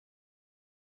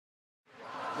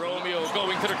Romeo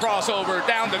going to the crossover,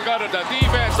 down the gut of the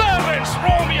defense. Terrence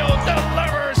Romeo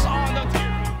delivers on the tier.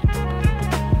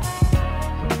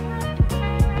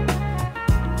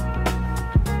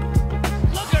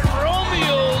 Look at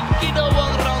Romeo,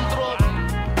 ginawang round throw.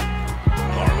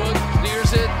 Norwood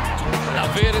clears it.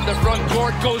 Navid in the front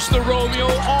court, goes to Romeo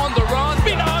on the run.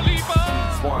 Pinali pa!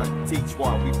 Teach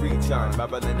one, we reach on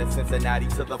Maryland and Cincinnati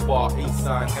to the far east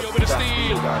side. Romeo with a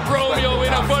steal, Romeo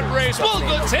in a foot race, will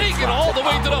go take it all the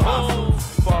way to the hole.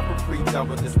 Far from preaching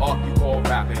with this art you call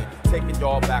rapping. Taking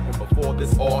y'all back when before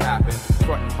this all happened.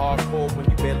 Frontin' hardcore when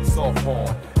you barely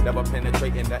sophomore. Never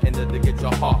penetrating the end to get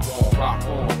your heart warm. Rock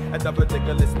on at the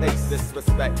ridiculous pace.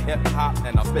 Disrespect hip hop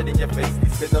and I'll spit in your face.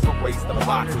 These kids never waste the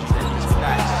box and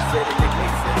snatch, sit in your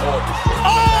case and all this shit.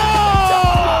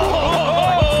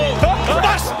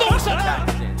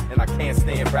 And I can't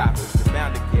stand rappers. They're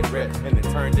bound to get ripped and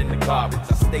then turned into garbage.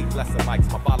 I stay blessing mics,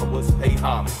 my followers pay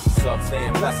homage. Subs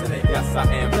staying blessing it, yes I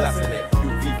am blessing it.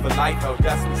 UV for life, oh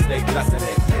yes we stay blessing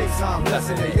it. Hey, I'm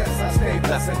blessing it, yes I stay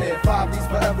blessing it. 5B's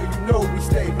forever, you know we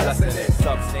stay blessing it.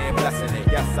 Subs staying blessing it,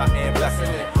 yes I am blessing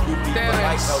it. UV for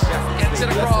life, oh yes we gets stay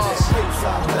it across.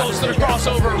 blessing it. Goes to the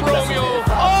crossover, Romeo.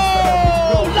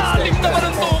 Oh, lalim naman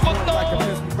ang tukot to.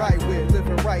 Right with,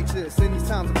 living righteous. In these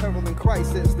times of peril and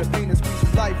crisis, the pain is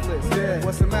squeezed lifeless. Yeah.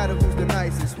 What's the matter? Who's the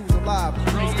nicest? Who's alive?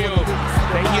 Romeo.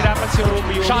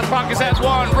 Shot clock is at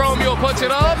 1. Romeo puts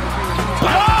it up.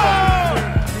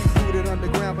 Deep rooted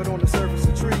underground, but on the surface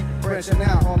a tree. Branching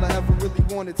out, all I ever really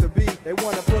wanted to be. They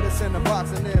want to put us in a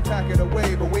box and then pack it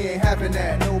away, but we ain't having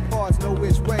that. No parts, no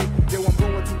which way. Yo, I'm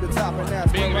going to the top and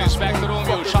that's being released back to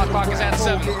Romeo. Shot clock is at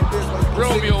 7.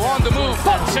 Romeo on the move,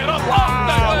 puts it up on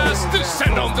the glass to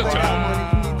send home the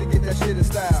turn. You need to get that shit in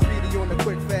style. Speedy on the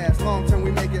quick fast. Long term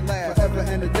we make it last. Forever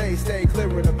and a day, stay clear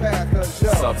of the path. Cause yo,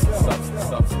 subs.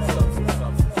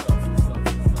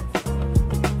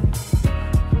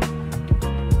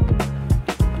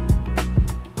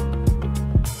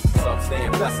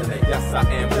 Staying blessing it, yes I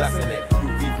am blessing it.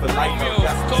 UV for life, Romeo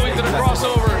yes, going to the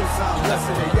crossover.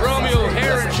 Romeo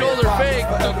hair and shoulder fake.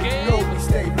 The game.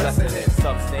 Stay blessing it.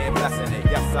 Subs staying blessing it,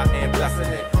 yes I am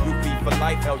blessing it. UV for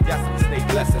life, oh yes we stay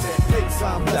blessing it.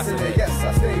 I'm blessing it, yes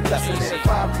I stay blessing it.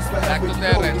 5B's Back forever, to you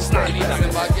know we Terrence. stay Nakilita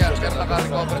ng bagya, pero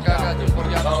naka-recover kagad yung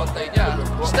Koreano pantay niya.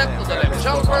 Step to the left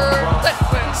jumper.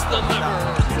 Terrence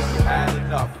delivers. Add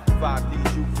it up.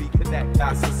 5D's UV connect,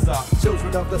 that's what's up.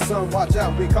 Children of the sun, watch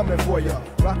out, we coming for ya.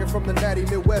 Rocking from the natty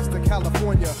Midwest to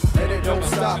California, and it don't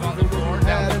stop. On the floor,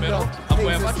 down the middle.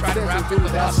 Abueva trying to wrap it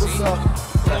with Lassie.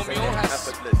 Romeo has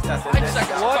 5 seconds to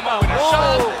come out with a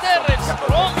shot. Terrence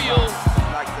Romeo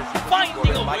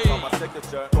finding a way.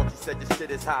 Said your shit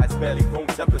is high, it's barely room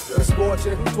temperature.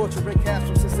 Scorching, torturing cats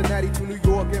from Cincinnati to New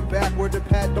York and back. Word to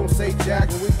Pat, don't say Jack.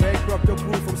 When we bankrupt the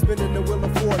proof from spinning the wheel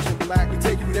of fortune. Black, we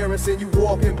take you there and send you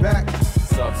walking back.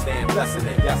 Subs staying blessing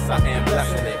it, yes I am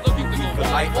blessing it. Looking to UV move for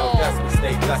on life, the oh ball. yes we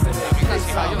stay blessing it.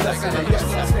 I'm blessing it, yes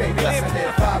I stay blessing it.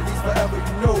 5B's forever,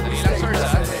 you know we stay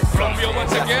blessing it. Romeo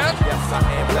once again. Yes I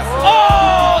am blessing it.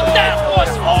 Oh, that was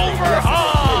over.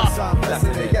 I'm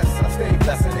blessing it, yes I stay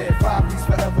blessing it. 5B's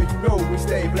forever, you know we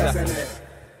stay blessing it.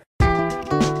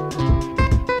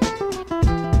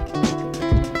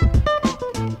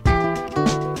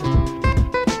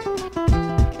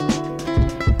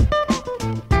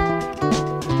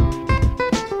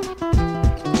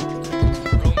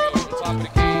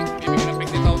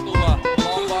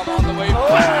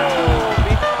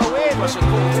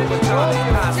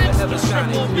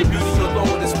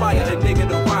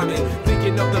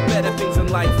 Thinking of the better things in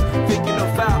life. Thinking of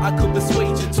how I could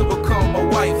persuade you to become my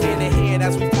wife. Hand in hand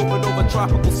as we floating over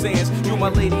tropical sands. You my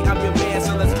lady, I'm your man,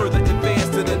 so let's further advance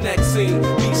to the next scene.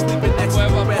 Be sleeping next to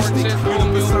the resting.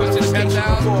 Romeo puts his head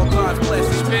down.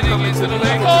 Spinning into the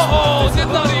leg. Oh, did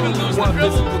not even lose the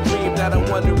dribble. One dream that I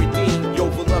want to redeem. Yo,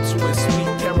 voluptuous,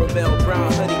 sweet caramel,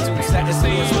 brown honeydew,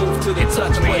 satisfying, smooth to the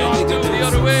touch. Romeo to the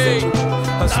other way.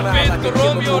 Navid to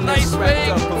Romeo, nice fake.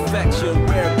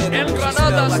 El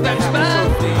Granada steps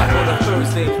back. On a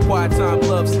Thursday, quiet time,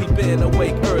 love, sleep in,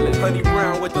 awake early. Honey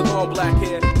brown with the long black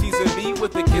hair, teasing me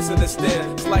with a kiss and a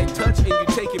stare. Slight touch and you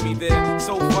taking me there.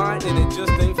 So fine and it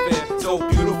just ain't fair. So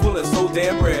beautiful and so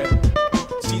damn rare.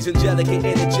 She's angelic and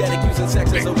energetic, using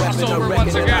sex as a weapon. I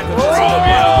reckon that I can mess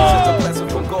her. It's a blessing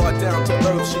from God down to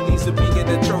earth. She needs to be in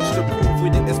the church to prove we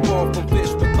didn't spawn from fish,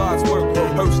 but God's work.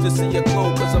 Hurts to see her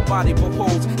glow, cause her body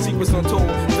beholds secrets untold,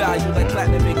 value like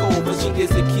platinum and gold. But she is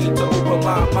the key to open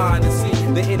my mind and see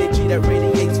the energy that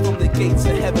radiates from the gates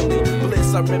of heavenly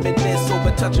bliss. I reminisce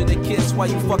over touching a kiss while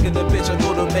you fucking the bitch. I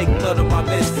go to make none of my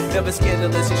miss. Never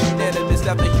scandalous, it's unanimous.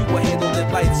 After you will handle it,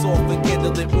 lights off and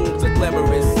candlelit rooms are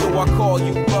glamorous. So I call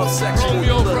you love. love sexual,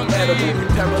 Romeo look from edible, Eve.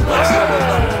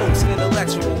 parallel, close,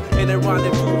 intellectual. In a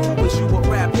rendezvous, who is you a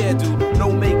rap hairdo?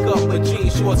 No makeup, but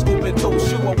jeans, shorts, open toe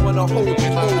shoe. I wanna hold you,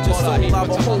 hold your soul, I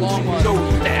will hold you, know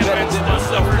you. Better than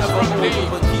myself, never hold you,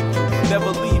 but keep you,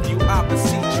 never leave you, I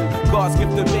beseech you. God's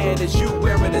gift to man is you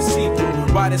wearing a see-through.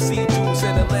 Riding sea-dools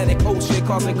in Atlantic Ocean,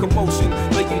 causing commotion.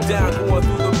 Lay you down, going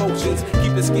through the motions.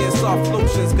 Keep the skin soft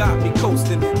lotions, got me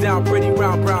coasting. Down pretty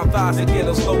round brown thighs and get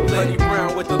a slow lady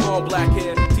brown with the long black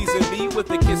hair. Teasing me with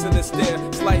the kiss and the stare.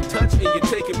 Slight touch and you're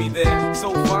taking me there.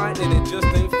 So fine and it just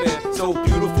ain't fair. So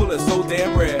beautiful and so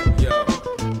damn rare. Yo.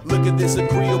 Look at this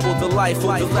agreeable,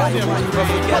 delightful,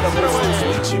 unforgettable, so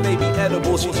sweet, she may be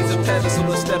edible. She's a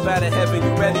pedestal, a step out of heaven.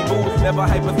 You ready, boo? Never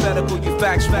hypothetical, you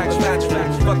facts. Fuck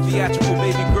theatrical,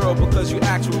 baby girl, because you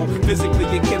actual. Physically,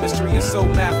 your chemistry is so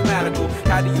mathematical.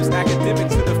 How to use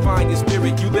academics to define your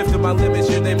spirit. You lifted my limits,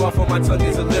 your name off on my tongue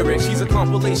is a lyric. She's a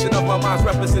compilation of my mind's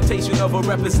representation of a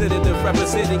representative,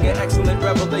 representing an excellent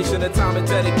revelation of time and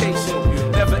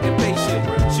dedication. Never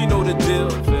impatient, she know the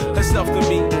deal. Herself to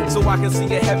me, so I can see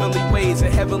her heavenly ways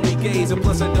and heavenly gaze. And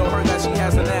plus, it don't hurt that she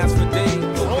hasn't asked for days.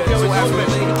 Okay, so as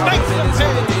related, I was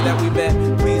in the day that we met.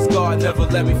 Please God, never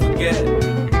let me forget.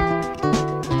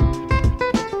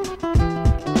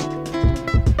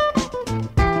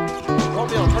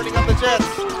 Romeo turning up the jets.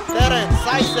 Terrence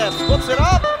sidesteps, hooks it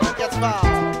up, and gets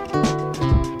fouled.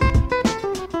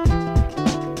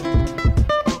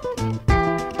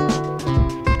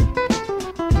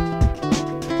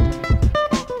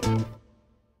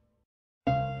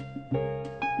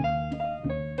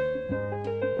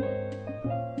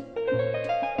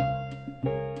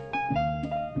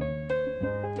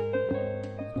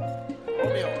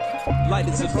 Light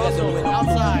as a feather when I'm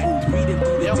outside. Reading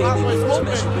through the daily news,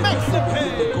 measuring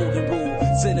the golden rule.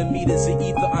 Centimeters of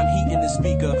ether, I'm heating the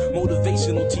speaker.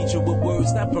 Motivational teacher with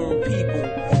words that burn people.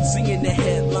 Seeing the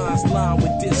headlines line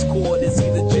with discord. It's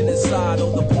either genocide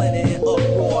or the planet in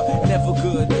uproar. Never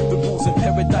good. The rules in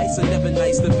paradise are never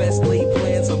nice. The best laid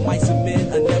plans of mice and men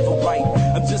are never right.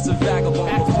 I'm just a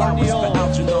vagabond with flowers for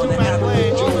Algernon and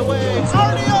Avenue.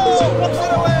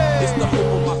 It's the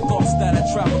hope of my thoughts that I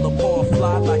travel upon.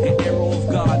 Fly like an arrow of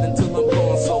God until I'm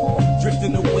gone. So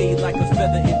drifting away like a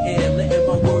feather in air, letting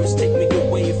my words take me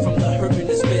away from the hurt and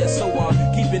despair. So I'm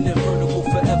keeping it vertical,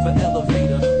 forever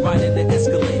elevator, riding the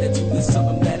escalator to the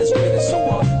something that is greater. So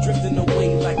I'm drifting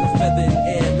away like a feather in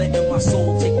air, letting my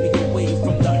soul take me away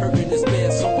from the hurt and despair.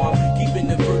 So I'm keeping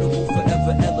it vertical,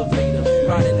 forever elevator,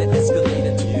 riding the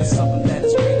escalator to the something that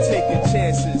is greater. Taking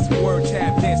chances, word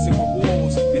tap dancing with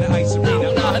wolves in an ice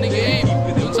arena. Unahan ni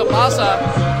Gabe, dun sa pasa.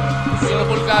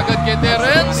 Pinabol kagad kay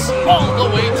Terrence, all the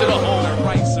way to the hole.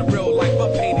 Right, surreal life,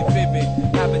 but painted vivid.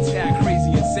 Habitat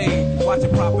crazy, insane.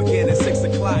 Watching propaganda, 6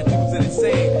 o'clock, news and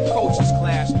insane. Cultures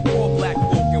clash, poor black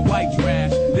folk and white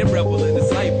trash. They rebel in the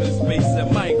cyberspace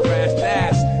and might crash.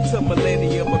 Dash to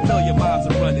millennium, a million miles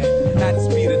are running. At the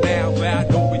speed of now, bound,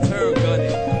 no return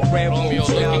gunning. Romeo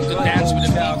looking to dance with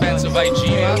the defense of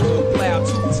Igima.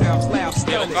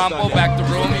 Del Campo back to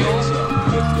Romeo.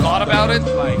 Thought about it,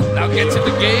 now gets in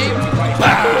the game.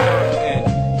 And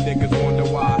niggas wonder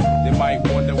why. They might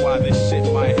wonder why this shit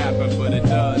might happen, but it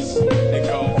does. They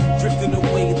go drifting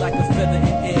away like a feather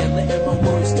in air, letting my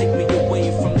words take me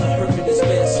away from the hurt and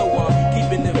despair. So I'm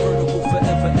keeping it vertical,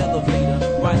 forever elevator,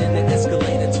 riding the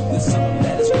escalator to the something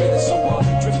that is greater. So I'm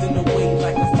drifting away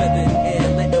like a feather in air,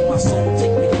 letting my soul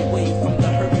take me away from the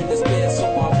hurt and despair. So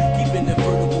I'm keeping it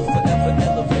vertical, forever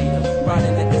elevator,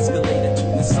 riding the escalator to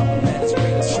the something that is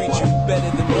greater. Treat you better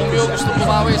than Romeo gusto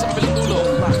bumawi sa pilutulo.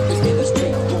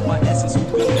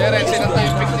 Terrence sinantay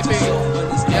yung pick ni Pay.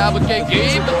 Iabot kay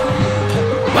Gabe.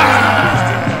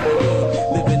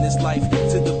 Living this life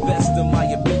to the best of my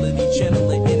ability,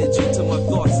 channeling energy to my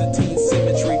thoughts and teen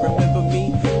symmetry. Remember me?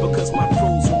 Because my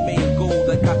prose remain gold.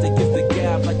 I got the gift of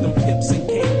gab like them pimps and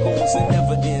cane goals. It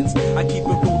never ends. I keep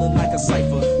it rolling like a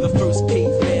cipher. The first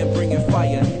caveman bringing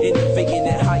fire, innovating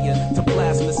it higher to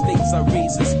plasma states. I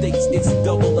raise the stakes. It's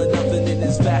double or nothing in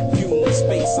this vacuum of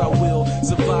space. I will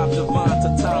survive divine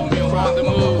to time. Romeo on the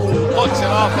move, puts it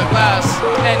off the glass,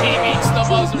 and he beats the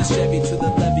buzzer. The Chevy to the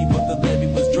levee, but the levee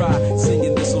was dry.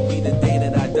 Singing, this will be the day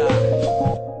that I die.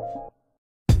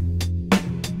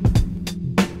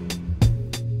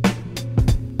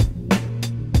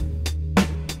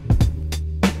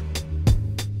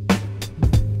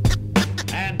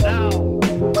 And now,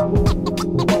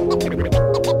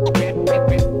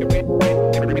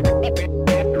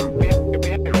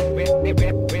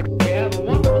 we have a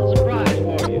wonderful surprise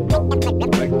for you.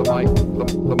 Make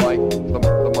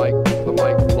the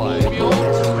mic fly. Romeo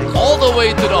all the way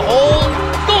to the hole,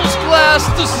 goes glass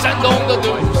to send home the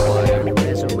news.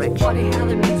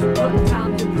 Resurrection.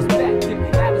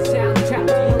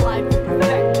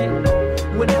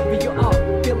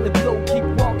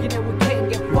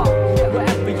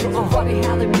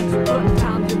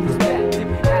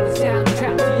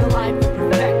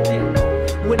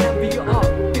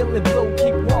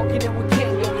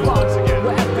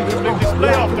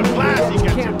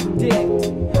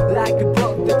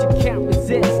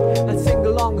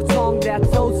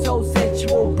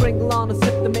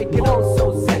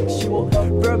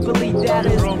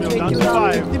 down to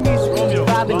 5. Romeo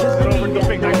bounces it over to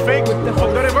Pink. Nice fake.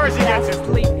 On the reverse, he gets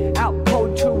it. Out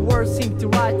cold, true words seem to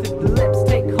rise to the lips.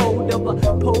 Take hold of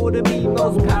a poet of me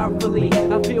most powerfully.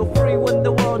 I feel free when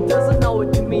the world doesn't know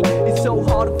it to me. It's so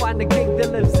hard to find a gig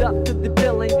that lives up to the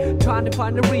billing. Trying to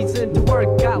find a reason to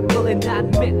work out, willing I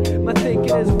admit my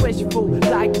thinking is wishful.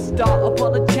 Like a star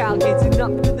upon a child, gazing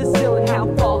up to the ceiling. How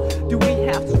far do we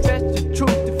have to stretch the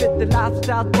truth to fit the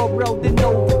lifestyle borrowed and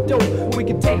overdue? We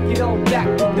can take it all back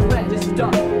to the register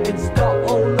and start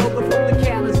all over from the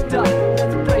canister.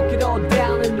 Let's break it all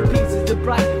down into pieces of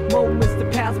bright moments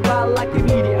that pass by like a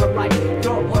meteorite.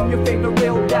 Throw on your favorite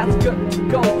reel, that's good to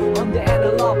go. On the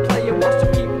analog player, watch the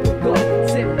people go.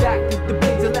 Sit back with the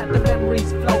breeze and let the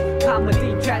memories flow.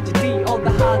 Comedy, tragedy, all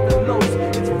the highs and lows.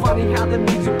 It's funny how the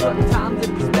music put times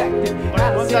in perspective.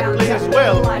 Once that plays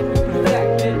well,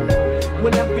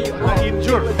 whenever you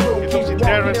injured. It was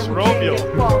Terrence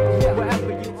Romeo.